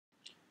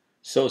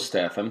So,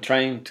 Steph, I'm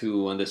trying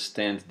to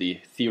understand the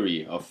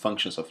theory of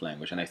functions of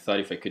language, and I thought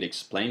if I could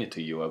explain it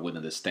to you, I would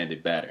understand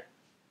it better.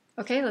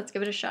 Okay, let's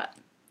give it a shot.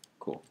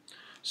 Cool.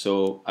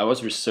 So, I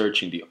was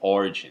researching the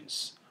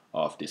origins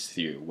of this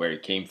theory, where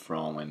it came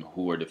from, and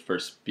who were the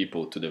first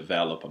people to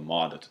develop a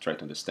model to try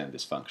to understand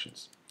these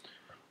functions.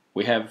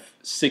 We have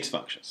six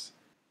functions.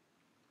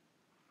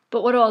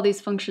 But what do all these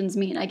functions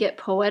mean? I get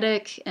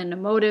poetic and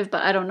emotive,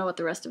 but I don't know what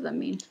the rest of them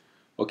mean.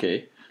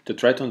 Okay, to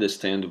try to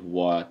understand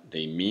what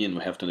they mean,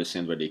 we have to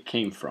understand where they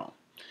came from.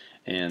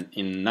 And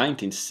in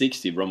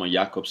 1960, Roman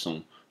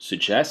Jakobson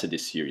suggested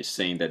this theory,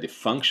 saying that the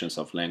functions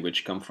of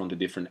language come from the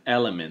different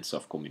elements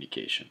of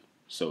communication.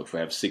 So if we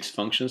have six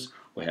functions,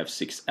 we have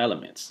six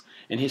elements.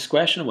 And his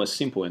question was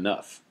simple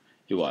enough.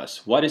 It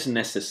was, what is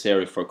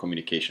necessary for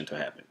communication to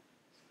happen?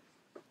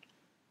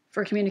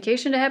 For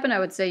communication to happen, I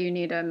would say you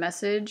need a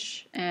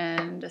message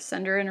and a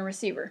sender and a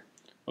receiver.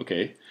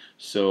 Okay,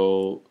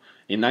 so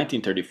in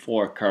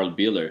 1934, Carl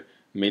Bühler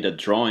made a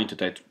drawing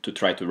to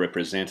try to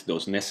represent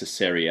those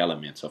necessary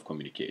elements of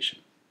communication.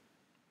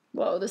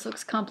 Whoa, this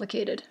looks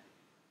complicated.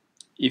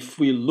 If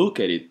we look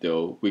at it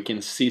though, we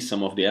can see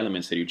some of the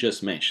elements that you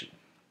just mentioned.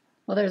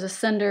 Well, there's a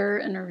sender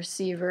and a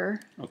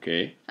receiver.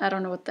 Okay. I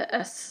don't know what the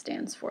S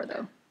stands for,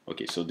 though.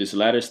 Okay, so this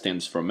letter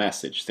stands for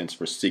message, stands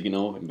for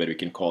signal, but we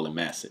can call it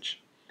message.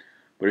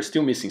 But we're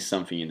still missing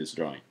something in this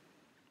drawing.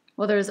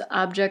 Well, there's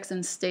objects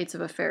and states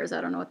of affairs.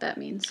 I don't know what that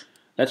means.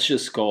 Let's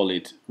just call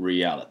it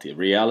reality.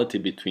 Reality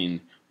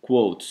between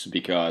quotes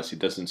because it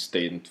doesn't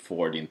stand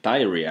for the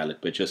entire reality,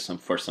 but just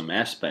for some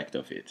aspect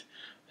of it.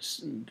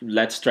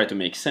 Let's try to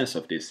make sense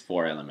of these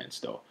four elements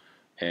though.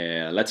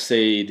 Let's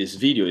say this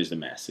video is the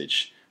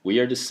message. We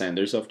are the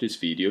senders of this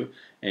video,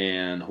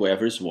 and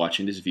whoever is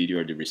watching this video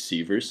are the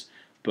receivers.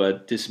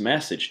 But this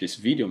message, this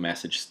video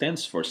message,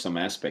 stands for some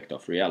aspect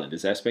of reality.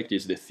 This aspect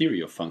is the theory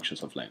of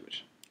functions of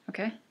language.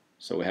 Okay.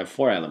 So we have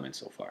four elements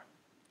so far.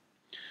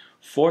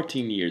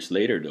 14 years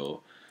later,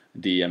 though,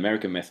 the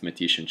American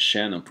mathematician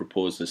Shannon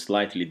proposed a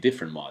slightly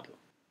different model.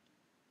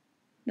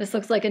 This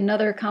looks like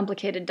another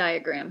complicated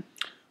diagram.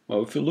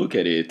 Well, if you look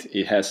at it,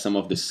 it has some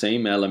of the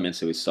same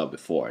elements that we saw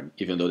before,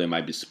 even though they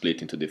might be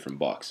split into different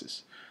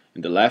boxes.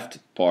 In the left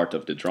part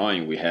of the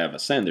drawing, we have a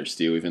sender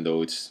still, even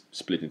though it's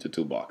split into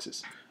two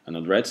boxes. And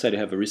on the right side, you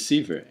have a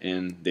receiver,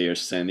 and they are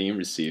sending and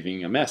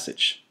receiving a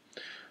message.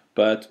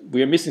 But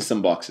we are missing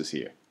some boxes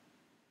here.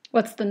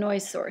 What's the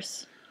noise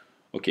source?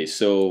 Okay,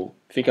 so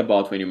think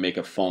about when you make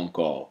a phone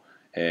call.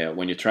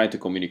 When you try to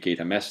communicate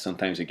a message,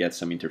 sometimes you get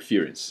some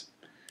interference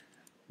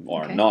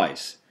or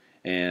noise.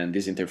 And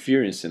this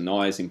interference and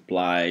noise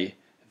imply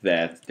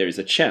that there is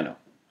a channel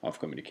of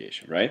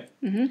communication, right?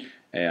 Mm-hmm.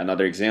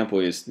 Another example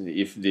is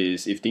if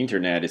the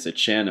internet is a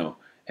channel,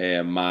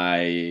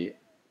 my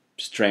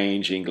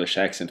strange English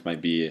accent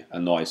might be a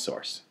noise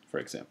source, for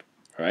example,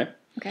 all right?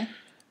 Okay.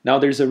 Now,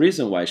 there's a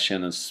reason why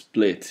Shannon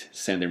split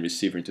sender and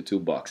receiver into two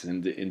boxes,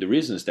 and the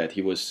reason is that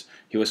he was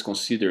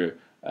considered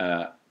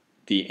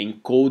the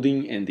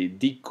encoding and the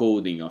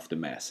decoding of the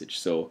message.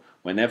 So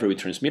whenever we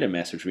transmit a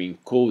message, we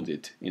encode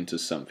it into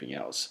something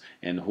else,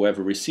 and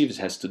whoever receives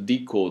has to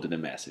decode the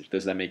message.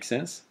 Does that make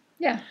sense?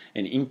 Yeah.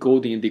 And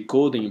encoding and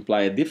decoding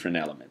imply a different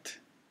element.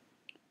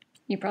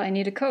 You probably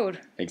need a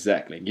code.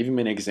 Exactly. Give him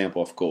an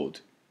example of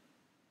code.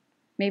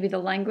 Maybe the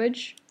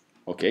language.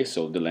 Okay,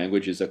 so the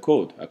language is a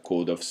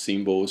code of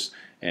symbols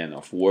and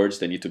of words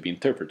that need to be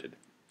interpreted.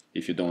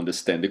 If you don't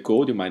understand the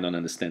code, you might not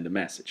understand the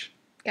message.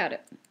 Got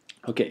it.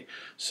 Okay,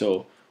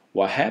 so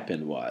what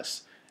happened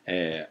was,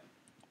 in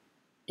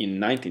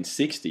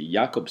 1960,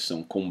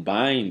 Jakobson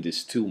combined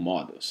these two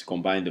models,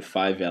 combined the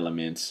 5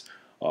 elements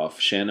of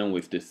Shannon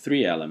with the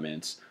 3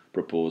 elements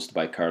proposed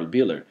by Carl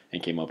Bühler,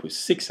 and came up with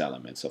 6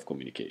 elements of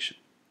communication.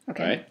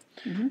 Okay. Right?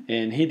 Mm-hmm.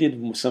 And he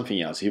did something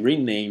else. He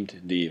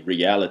renamed the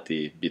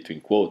reality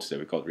between quotes, that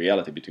we call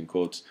reality between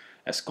quotes,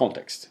 as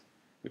context,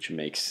 which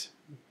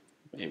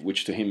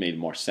to him made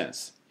more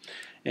sense.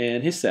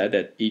 And he said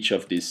that each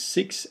of these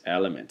 6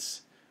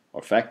 elements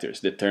or factors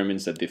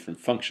determines a different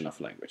function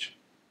of language.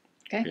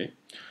 Okay?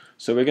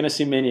 So we're going to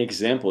see many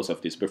examples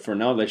of this, but for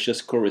now let's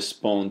just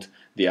correspond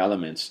the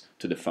elements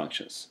to the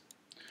functions.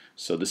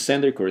 So the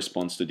sender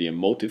corresponds to the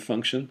emotive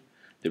function,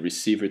 the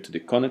receiver to the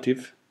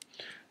conative,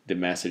 the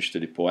message to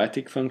the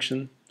poetic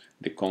function,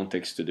 the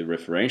context to the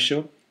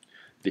referential,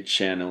 the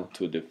channel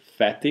to the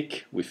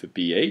phatic with a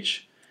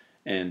PH,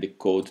 and the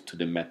code to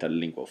the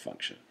metalingual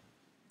function.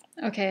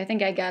 Okay, I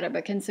think I got it,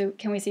 but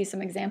can we see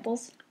some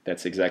examples?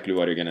 That's exactly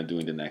what you're going to do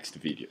in the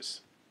next videos.